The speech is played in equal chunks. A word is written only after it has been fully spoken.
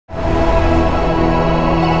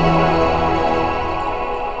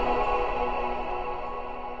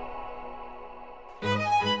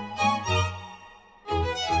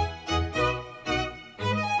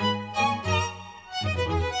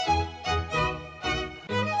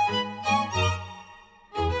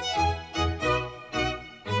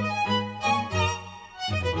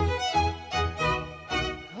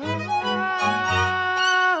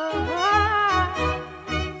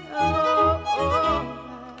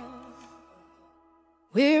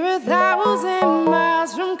We're 1,000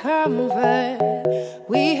 miles from comfort.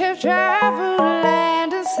 We have traveled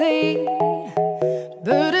land and sea,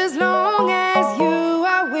 but as long as you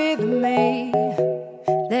are with me,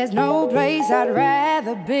 there's no place I'd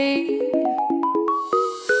rather be.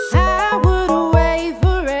 I would away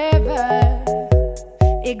forever,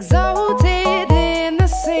 exalted in the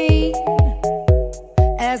sea.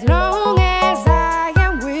 As long as I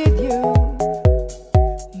am with you,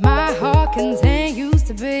 my heart continues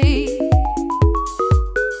to beat.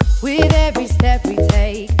 With every step we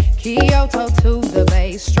take, Kyoto to the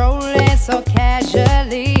bay, strolling so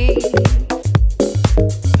casually.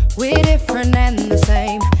 We're different and the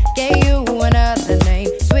same, gave you another name,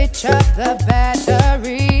 switch up the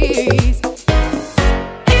batteries.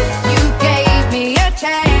 If you gave me a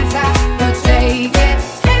chance, I would take it.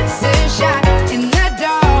 It's a shot in the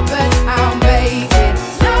dark, but I'll make it.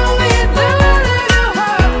 Knowing the little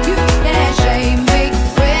hope, you can't shame me.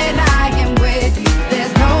 When I am with you,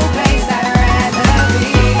 there's no place I'd rather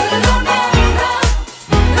be. No, no, no,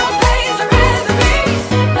 no place I'd rather be.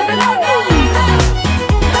 No, no, no, no,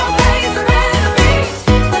 no place I'd rather be.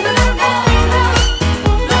 No, no, no, no,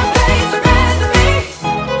 no place I'd rather be.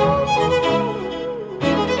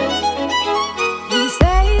 We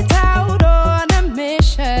set out on a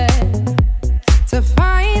mission to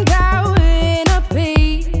find our inner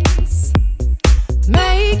peace,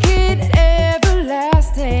 make it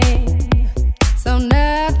everlasting, so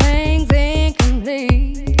nothing's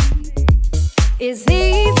incomplete. It's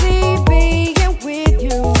easy being with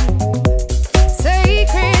you,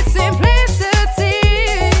 sacred simplicity.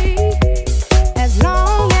 As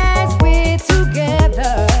long as we're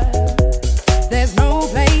together, there's no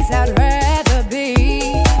place I'd rather be.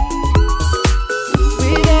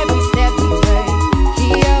 With every step we take,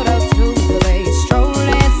 Kyoto to the bay,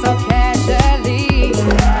 strolling so casually.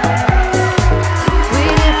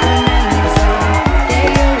 We're different and the same,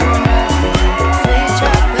 gave you another name, switch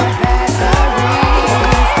up the batteries.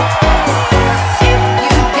 If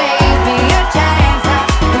you gave me a chance, I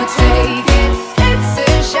would take it. It's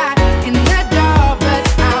a shot in the dark, but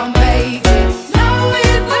I'll make it.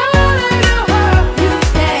 Knowing the little hope, you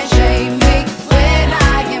can't shame me. When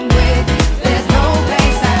I am with you, there's no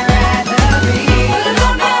place I'd rather be. No,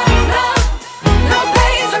 no, no, no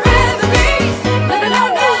place I'd rather be. No, no,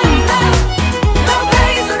 no, no, no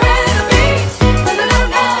place I'd rather be. No, no,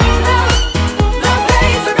 no, no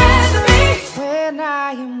place I'd rather be. When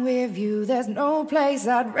I am with you, there's no place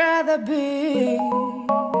I'd rather be.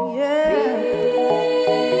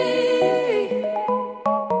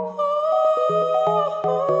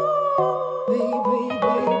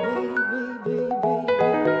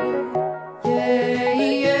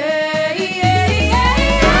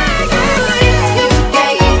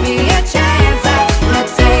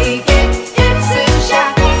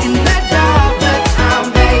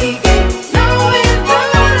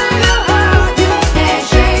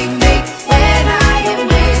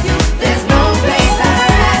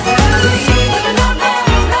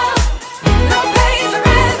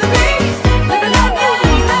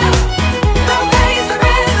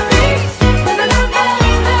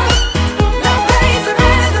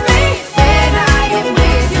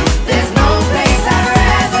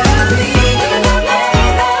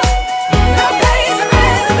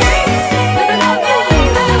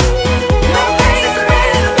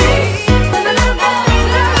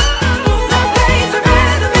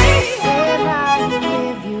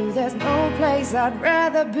 I'd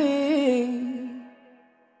rather be.